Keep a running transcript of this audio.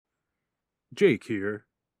Jake here.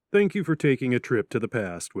 Thank you for taking a trip to the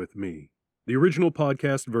past with me. The original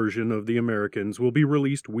podcast version of The Americans will be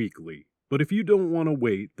released weekly, but if you don't want to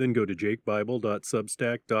wait, then go to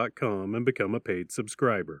jakebible.substack.com and become a paid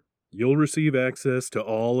subscriber. You'll receive access to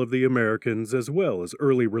all of The Americans as well as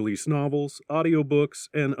early release novels, audiobooks,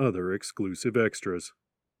 and other exclusive extras.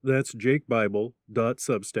 That's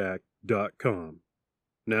jakebible.substack.com.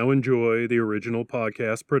 Now enjoy the original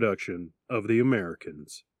podcast production of The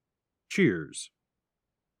Americans. Cheers.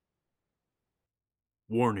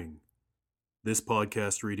 Warning. This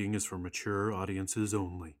podcast reading is for mature audiences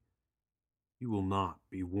only. You will not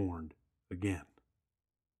be warned again.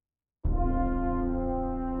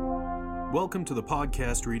 Welcome to the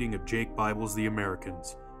podcast reading of Jake Bible's The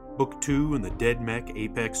Americans, Book 2 in the Dead Mech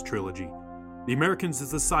Apex Trilogy. The Americans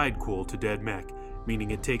is a sidequel to Dead Mech,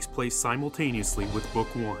 meaning it takes place simultaneously with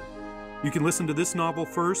Book 1. You can listen to this novel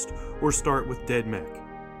first or start with Dead Mech.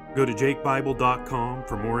 Go to jakebible.com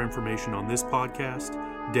for more information on this podcast,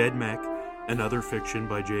 Dead Mech, and other fiction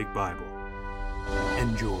by Jake Bible.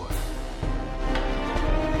 Enjoy.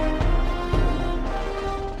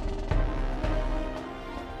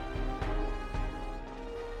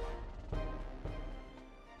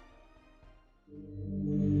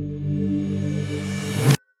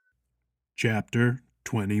 Chapter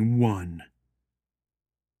 21.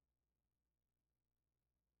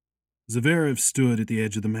 Zverev stood at the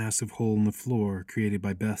edge of the massive hole in the floor created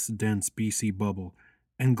by Beth's dense BC bubble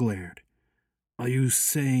and glared. "Are you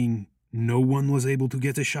saying no one was able to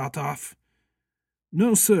get a shot off?"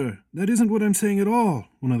 "No, sir, that isn't what I'm saying at all,"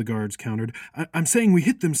 one of the guards countered. I'm saying we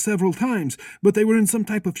hit them several times, but they were in some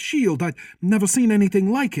type of shield. I'd never seen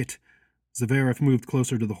anything like it." Zverev moved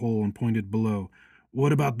closer to the hole and pointed below.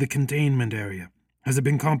 "What about the containment area? Has it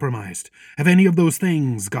been compromised? Have any of those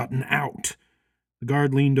things gotten out?" The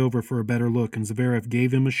guard leaned over for a better look, and Zverev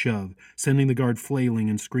gave him a shove, sending the guard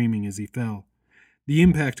flailing and screaming as he fell. The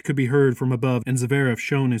impact could be heard from above, and Zverev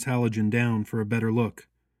shone his halogen down for a better look.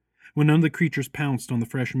 When none of the creatures pounced on the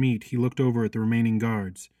fresh meat, he looked over at the remaining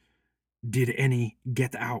guards. "Did any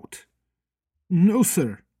get out?" "No,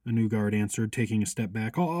 sir," a new guard answered, taking a step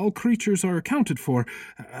back. All creatures are accounted for.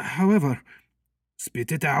 However—"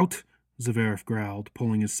 "Spit it out," Zverev growled,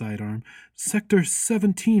 pulling his sidearm. "Sector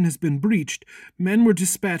 17 has been breached. Men were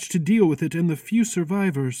dispatched to deal with it, and the few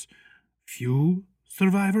survivors—" "Few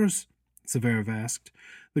survivors?" Zverev asked.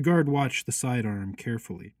 The guard watched the sidearm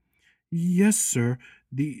carefully. "Yes, sir.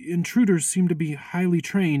 The intruders seem to be highly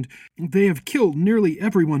trained. They have killed nearly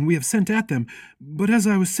everyone we have sent at them. But as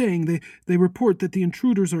I was saying, they report that the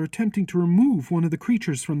intruders are attempting to remove one of the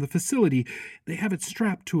creatures from the facility. They have it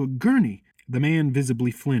strapped to a gurney." The man visibly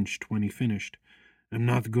flinched when he finished. "I'm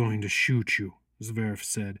not going to shoot you," Zverev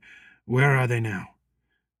said. "Where are they now?"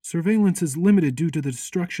 "Surveillance is limited due to the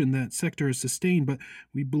destruction that sector has sustained, but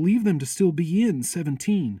we believe them to still be in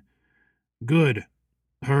 17. "Good.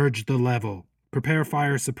 Purge the level. Prepare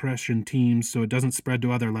fire suppression teams so it doesn't spread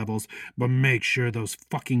to other levels, but make sure those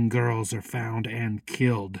fucking girls are found and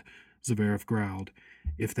killed," Zverev growled.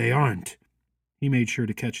 "If they aren't—" He made sure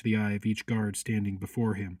to catch the eye of each guard standing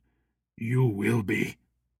before him. "You will be."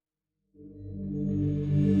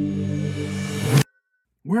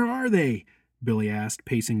 "Where are they?" Billy asked,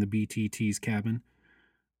 pacing the BTT's cabin.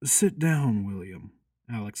 "Sit down, William,"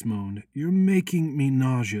 Alex moaned. "You're making me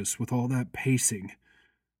nauseous with all that pacing."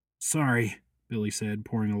 "Sorry," Billy said,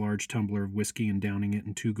 pouring a large tumbler of whiskey and downing it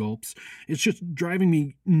in 2 gulps. "It's just driving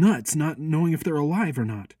me nuts not knowing if they're alive or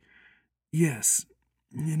not." "Yes,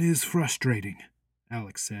 it is frustrating,"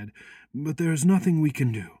 Alex said, "but there's nothing we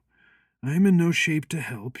can do. I am in no shape to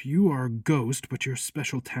help. You are Ghost, but your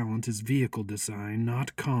special talent is vehicle design,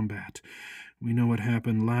 not combat. We know what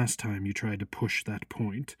happened last time you tried to push that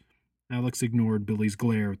point." Alex ignored Billy's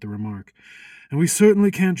glare at the remark. "And we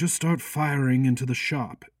certainly can't just start firing into the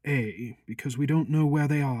shop. A, because we don't know where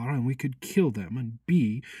they are and we could kill them, and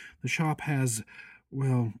B, the shop has,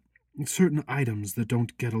 well, certain items that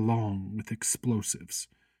don't get along with explosives."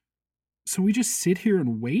 "So we just sit here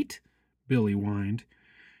and wait?" Billy whined.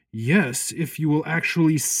 "Yes, if you will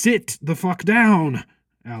actually sit the fuck down,"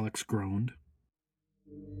 Alex groaned.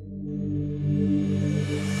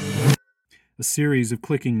 A series of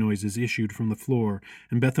clicking noises issued from the floor,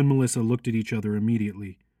 and Beth and Melissa looked at each other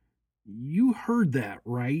immediately. "You heard that,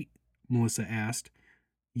 right?" Melissa asked.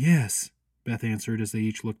 "Yes," Beth answered as they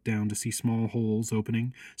each looked down to see small holes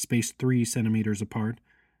opening, spaced 3 centimeters apart.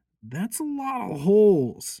 "That's a lot of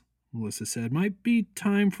holes," Melissa said. "Might be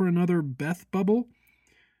time for another Beth bubble."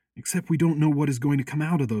 "Except we don't know what is going to come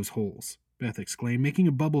out of those holes," Beth exclaimed. "Making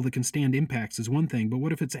a bubble that can stand impacts is one thing, but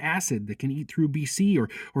what if it's acid that can eat through BC or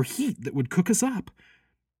heat that would cook us up?"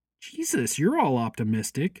 Jesus, you're all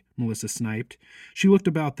optimistic, Melissa sniped. She looked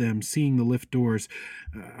about them, seeing the lift doors.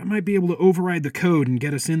 I might be able to override the code and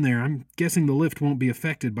get us in there. I'm guessing the lift won't be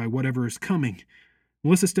affected by whatever is coming.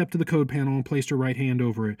 Melissa stepped to the code panel and placed her right hand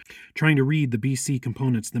over it, trying to read the BC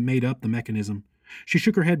components that made up the mechanism. She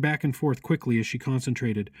shook her head back and forth quickly as she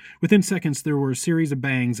concentrated. Within seconds, there were a series of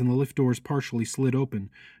bangs and the lift doors partially slid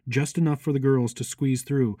open, just enough for the girls to squeeze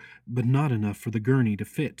through, but not enough for the gurney to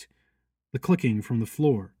fit. The clicking from the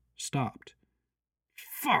floor stopped.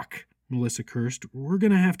 Fuck, Melissa cursed. We're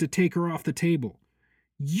gonna have to take her off the table.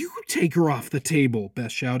 You take her off the table,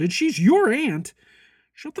 Beth shouted. She's your aunt.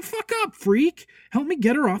 Shut the fuck up, freak. Help me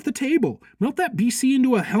get her off the table. Melt that BC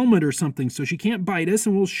into a helmet or something so she can't bite us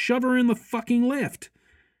and we'll shove her in the fucking lift.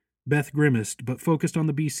 Beth grimaced, but focused on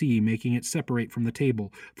the BC, making it separate from the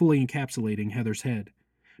table, fully encapsulating Heather's head.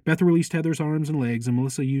 Beth released Heather's arms and legs, and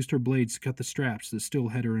Melissa used her blades to cut the straps that still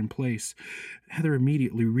had her in place. Heather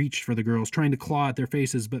immediately reached for the girls, trying to claw at their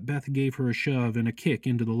faces, but Beth gave her a shove and a kick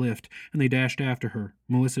into the lift, and they dashed after her,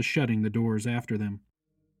 Melissa shutting the doors after them.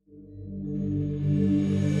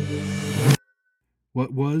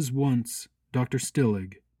 What was once Dr.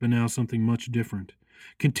 Stillig, but now something much different,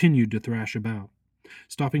 continued to thrash about,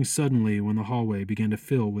 stopping suddenly when the hallway began to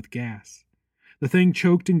fill with gas. The thing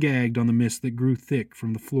choked and gagged on the mist that grew thick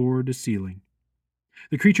from the floor to ceiling.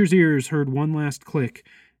 The creature's ears heard one last click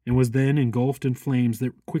and was then engulfed in flames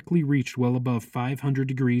that quickly reached well above 500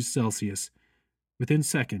 degrees Celsius. Within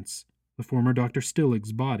seconds, the former Dr.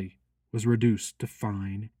 Stillig's body was reduced to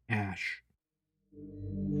fine ash.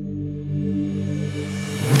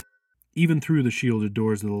 Even through the shielded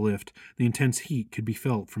doors of the lift, the intense heat could be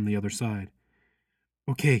felt from the other side.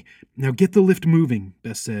 Okay, now get the lift moving,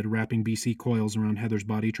 Beth said, wrapping BC coils around Heather's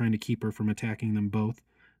body, trying to keep her from attacking them both.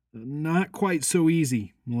 Not quite so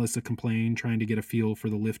easy, Melissa complained, trying to get a feel for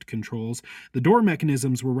the lift controls. The door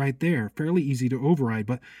mechanisms were right there, fairly easy to override,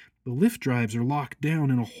 but the lift drives are locked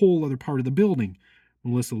down in a whole other part of the building.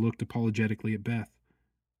 Melissa looked apologetically at Beth.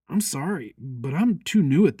 I'm sorry, but I'm too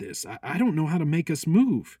new at this. I don't know how to make us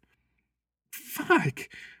move. Fuck!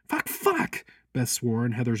 Beth swore,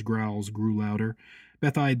 and Heather's growls grew louder.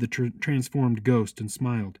 Beth eyed the transformed ghost and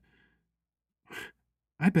smiled.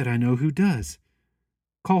 I bet I know who does.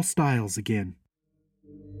 Call Styles again.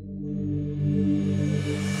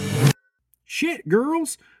 Shit,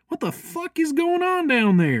 girls! What the fuck is going on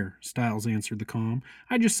down there? Styles answered the comm.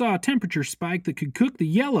 I just saw a temperature spike that could cook the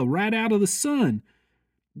yellow right out of the sun.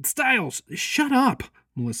 Styles, shut up,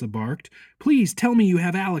 Melissa barked. Please tell me you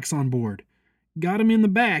have Alex on board. Got him in the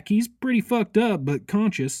back. He's pretty fucked up, but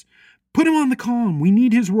conscious. Put him on the comm. We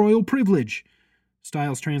need his royal privilege.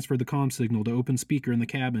 Styles transferred the comm signal to open speaker in the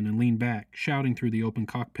cabin and leaned back, shouting through the open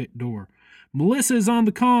cockpit door. Melissa's on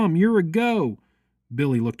the comm. You're a go.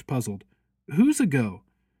 Billy looked puzzled. Who's a go?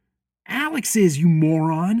 Alex is, you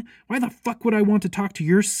moron. Why the fuck would I want to talk to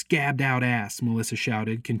your scabbed-out ass? Melissa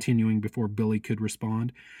shouted, continuing before Billy could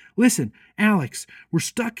respond. Listen, Alex, we're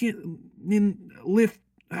stuck in lift...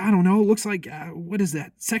 I don't know, it looks like, what is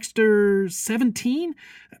that, Sector 17?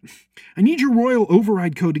 I need your royal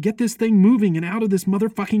override code to get this thing moving and out of this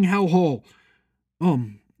motherfucking hellhole.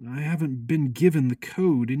 I haven't been given the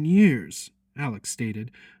code in years, Alex stated.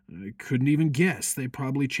 I couldn't even guess. They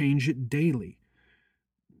probably change it daily.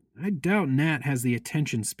 I doubt Nat has the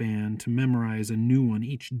attention span to memorize a new one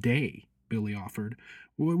each day, Billy offered.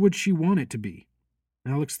 What would she want it to be?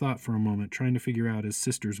 Alex thought for a moment, trying to figure out his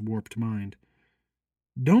sister's warped mind.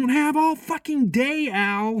 Don't have all fucking day,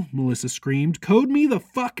 Al, Melissa screamed. Code me the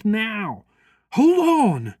fuck now. Hold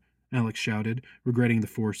on, Alex shouted, regretting the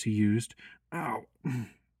force he used. Ow.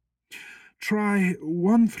 Try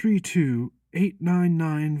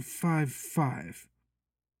 132-89955.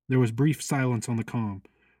 There was brief silence on the comm.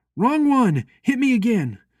 Wrong one. Hit me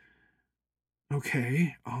again.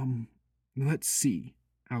 Okay, let's see,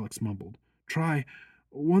 Alex mumbled. Try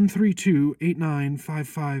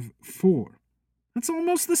 132-89554. That's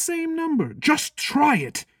almost the same number. Just try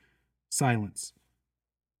it. Silence.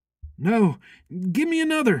 No, give me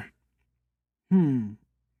another. No,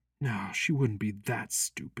 she wouldn't be that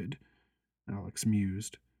stupid, Alex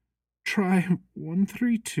mused. Try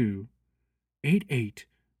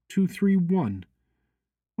 132-88231.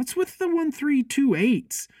 What's with the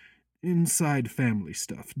 1328s? Inside family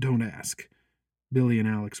stuff, don't ask. Billy and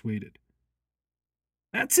Alex waited.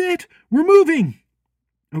 That's it! We're moving!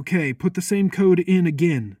 Okay, put the same code in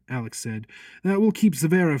again, Alex said. That will keep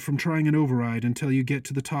Zavera from trying an override until you get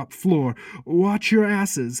to the top floor. Watch your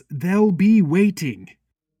asses. They'll be waiting.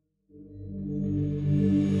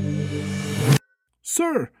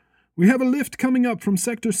 Sir, we have a lift coming up from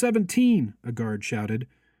Sector 17, a guard shouted.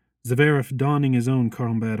 Zverev, donning his own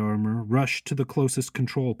combat armor, rushed to the closest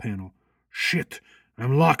control panel. Shit,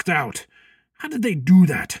 I'm locked out. How did they do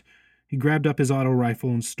that? He grabbed up his auto rifle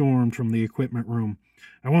and stormed from the equipment room.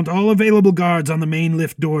 I want all available guards on the main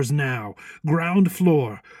lift doors now. Ground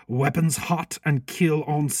floor. Weapons hot and kill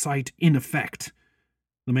on sight in effect.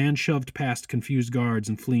 The man shoved past confused guards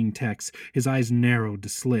and fleeing techs, his eyes narrowed to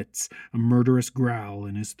slits, a murderous growl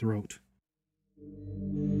in his throat.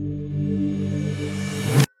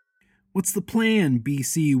 What's the plan,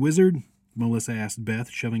 BC wizard? Melissa asked Beth,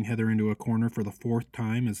 shoving Heather into a corner for the fourth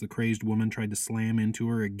time as the crazed woman tried to slam into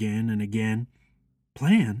her again and again.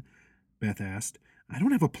 Plan? Beth asked. I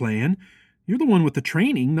don't have a plan. You're the one with the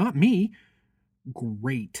training, not me.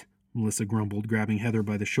 Great, Melissa grumbled, grabbing Heather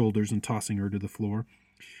by the shoulders and tossing her to the floor.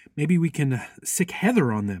 Maybe we can sick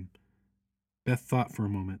Heather on them. Beth thought for a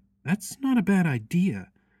moment. That's not a bad idea.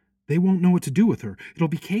 They won't know what to do with her. It'll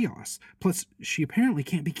be chaos. Plus, she apparently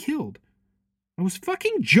can't be killed. I was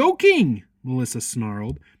fucking joking, Melissa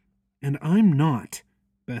snarled. And I'm not,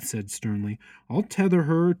 Beth said sternly. I'll tether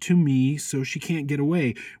her to me so she can't get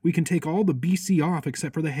away. We can take all the BC off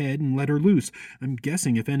except for the head and let her loose. I'm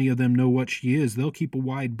guessing if any of them know what she is, they'll keep a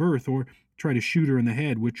wide berth or try to shoot her in the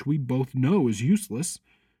head, which we both know is useless.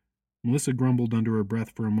 Melissa grumbled under her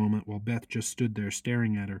breath for a moment while Beth just stood there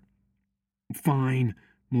staring at her. Fine,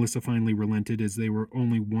 Melissa finally relented as they were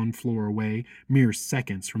only one floor away, mere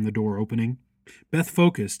seconds from the door opening. Beth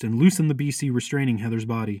focused and loosened the BC restraining Heather's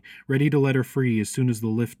body, ready to let her free as soon as the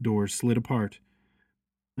lift doors slid apart.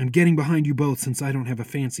 I'm getting behind you both since I don't have a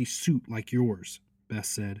fancy suit like yours, Beth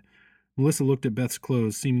said. Melissa looked at Beth's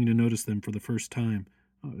clothes, seeming to notice them for the first time.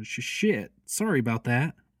 Oh, shit. Sorry about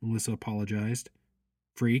that, Melissa apologized.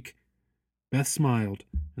 Freak. Beth smiled,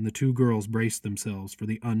 and the two girls braced themselves for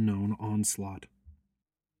the unknown onslaught.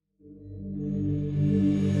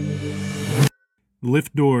 The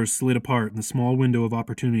lift doors slid apart, and the small window of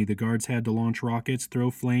opportunity the guards had to launch rockets,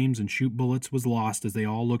 throw flames, and shoot bullets was lost as they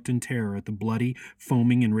all looked in terror at the bloody,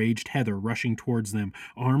 foaming, enraged Heather rushing towards them,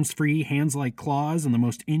 arms free, hands like claws, and the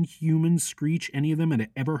most inhuman screech any of them had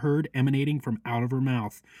ever heard emanating from out of her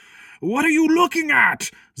mouth. What are you looking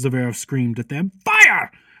at? Zverev screamed at them.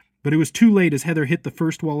 Fire! But it was too late as Heather hit the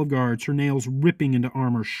first wall of guards, her nails ripping into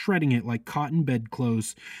armor, shredding it like cotton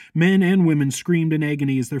bedclothes. Men and women screamed in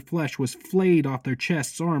agony as their flesh was flayed off their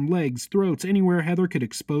chests, arms, legs, throats, anywhere Heather could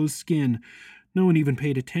expose skin. No one even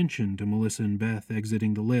paid attention to Melissa and Beth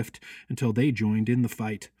exiting the lift until they joined in the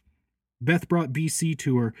fight. Beth brought BC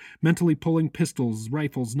to her, mentally pulling pistols,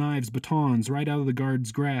 rifles, knives, batons right out of the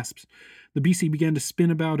guards' grasps. The BC began to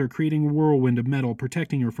spin about her, creating a whirlwind of metal,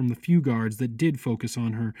 protecting her from the few guards that did focus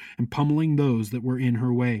on her, and pummeling those that were in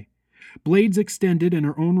her way. Blades extended and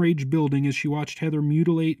her own rage building as she watched Heather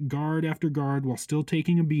mutilate guard after guard while still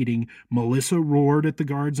taking a beating. Melissa roared at the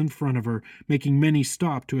guards in front of her, making many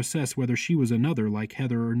stop to assess whether she was another like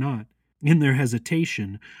Heather or not. In their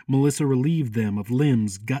hesitation, Melissa relieved them of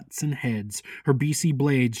limbs, guts, and heads, her BC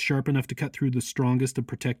blades sharp enough to cut through the strongest of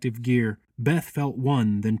protective gear. Beth felt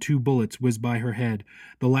one, then two bullets whiz by her head,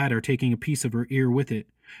 the latter taking a piece of her ear with it.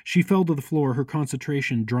 She fell to the floor, her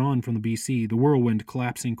concentration drawn from the BC, the whirlwind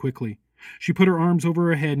collapsing quickly. She put her arms over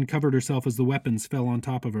her head and covered herself as the weapons fell on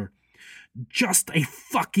top of her. Just a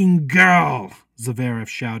fucking girl, Zverev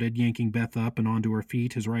shouted, yanking Beth up and onto her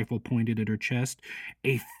feet, his rifle pointed at her chest.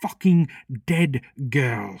 A fucking dead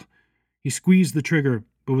girl. He squeezed the trigger,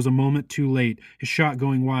 but was a moment too late, his shot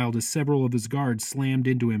going wild as several of his guards slammed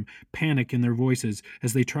into him, panic in their voices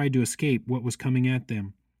as they tried to escape what was coming at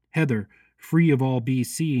them. Heather, free of all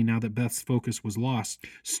BC now that Beth's focus was lost,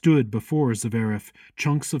 stood before Zverev,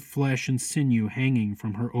 chunks of flesh and sinew hanging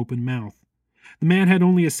from her open mouth. The man had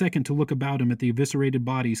only a second to look about him at the eviscerated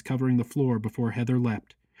bodies covering the floor before Heather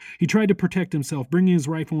leapt. He tried to protect himself, bringing his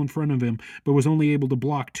rifle in front of him, but was only able to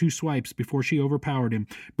block two swipes before she overpowered him,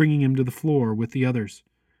 bringing him to the floor with the others.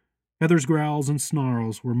 Heather's growls and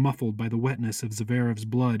snarls were muffled by the wetness of Zverev's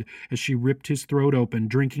blood as she ripped his throat open,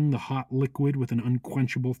 drinking the hot liquid with an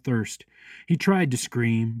unquenchable thirst. He tried to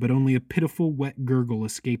scream, but only a pitiful wet gurgle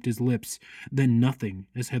escaped his lips, then nothing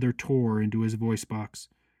as Heather tore into his voice box.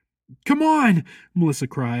 Come on, Melissa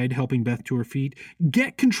cried, helping Beth to her feet.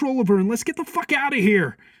 Get control of her and let's get the fuck out of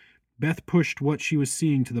here. Beth pushed what she was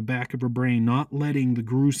seeing to the back of her brain, not letting the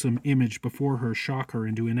gruesome image before her shock her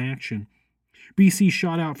into inaction. BC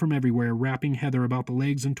shot out from everywhere, wrapping Heather about the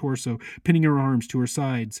legs and torso, pinning her arms to her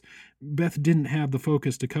sides. Beth didn't have the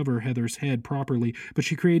focus to cover Heather's head properly, but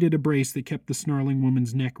she created a brace that kept the snarling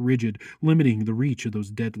woman's neck rigid, limiting the reach of those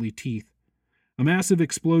deadly teeth. A massive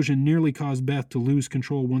explosion nearly caused Beth to lose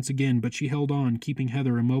control once again, but she held on, keeping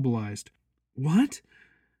Heather immobilized. What?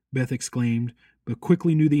 Beth exclaimed, but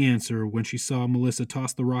quickly knew the answer when she saw Melissa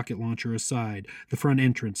toss the rocket launcher aside, the front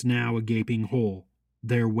entrance now a gaping hole.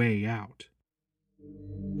 Their way out.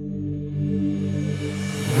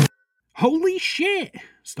 "Holy shit!"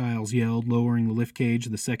 Stiles yelled, lowering the lift cage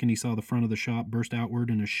the second he saw the front of the shop burst outward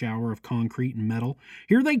in a shower of concrete and metal.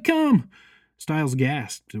 "Here they come!" Stiles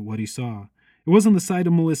gasped at what he saw. It wasn't the sight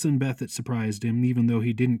of Melissa and Beth that surprised him, even though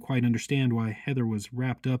he didn't quite understand why Heather was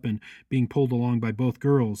wrapped up and being pulled along by both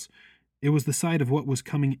girls. It was the sight of what was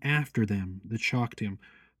coming after them that shocked him.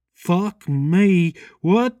 Fuck me,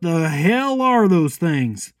 what the hell are those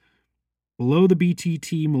things? Below the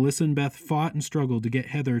BTT, Melissa and Beth fought and struggled to get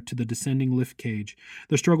Heather to the descending lift cage.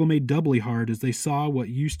 The struggle made doubly hard as they saw what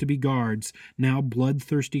used to be guards, now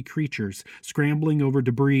bloodthirsty creatures, scrambling over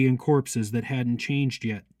debris and corpses that hadn't changed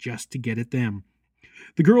yet, just to get at them.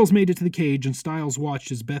 The girls made it to the cage, and Stiles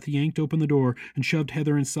watched as Beth yanked open the door and shoved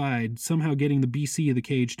Heather inside, somehow getting the BC of the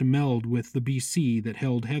cage to meld with the BC that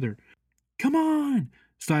held Heather. "Come on!"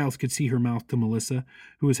 Stiles could see her mouth to Melissa,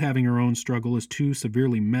 who was having her own struggle as two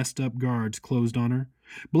severely messed-up guards closed on her.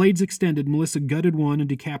 Blades extended, Melissa gutted one and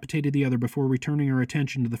decapitated the other before returning her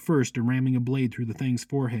attention to the first and ramming a blade through the thing's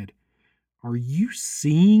forehead. "Are you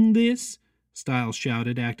seeing this?" Stiles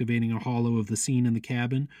shouted, activating a holo of the scene in the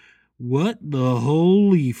cabin. "What the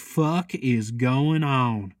holy fuck is going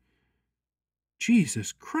on?"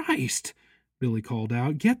 "Jesus Christ!" Billy called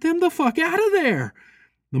out. "Get them the fuck out of there!"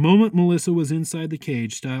 The moment Melissa was inside the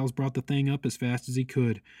cage, Stiles brought the thing up as fast as he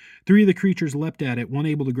could. Three of the creatures leapt at it, one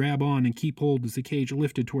able to grab on and keep hold as the cage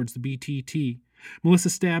lifted towards the BTT. Melissa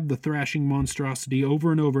stabbed the thrashing monstrosity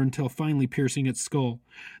over and over until finally piercing its skull.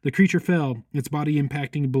 The creature fell, its body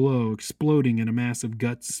impacting below, exploding in a mass of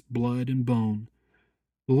guts, blood, and bone.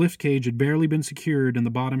 The lift cage had barely been secured and the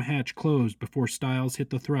bottom hatch closed before Stiles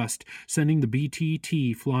hit the thrust, sending the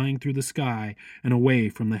BTT flying through the sky and away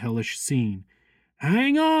from the hellish scene.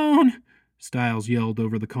 "Hang on!" Stiles yelled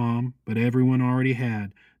over the comm, but everyone already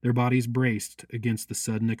had, their bodies braced against the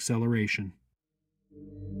sudden acceleration.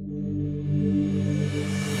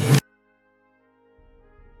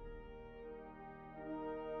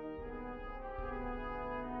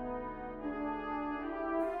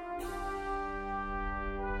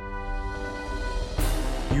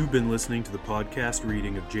 You've been listening to the podcast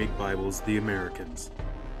reading of Jake Bible's The Americans.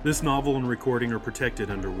 This novel and recording are protected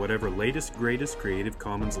under whatever latest, greatest Creative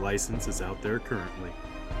Commons license is out there currently.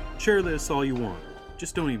 Share this all you want.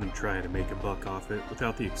 Just don't even try to make a buck off it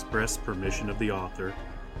without the express permission of the author,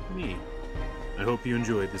 me. I hope you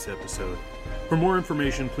enjoyed this episode. For more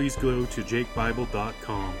information, please go to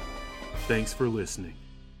jakebible.com. Thanks for listening.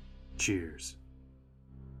 Cheers.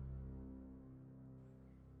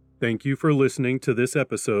 Thank you for listening to this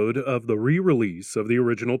episode of the re-release of the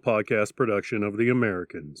original podcast production of The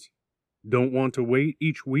Americans. Don't want to wait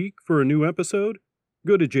each week for a new episode?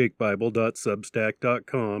 Go to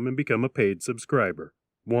jakebible.substack.com and become a paid subscriber.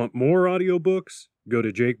 Want more audiobooks? Go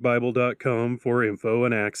to jakebible.com for info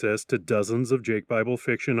and access to dozens of Jake Bible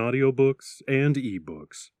fiction audiobooks and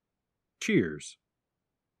ebooks. Cheers.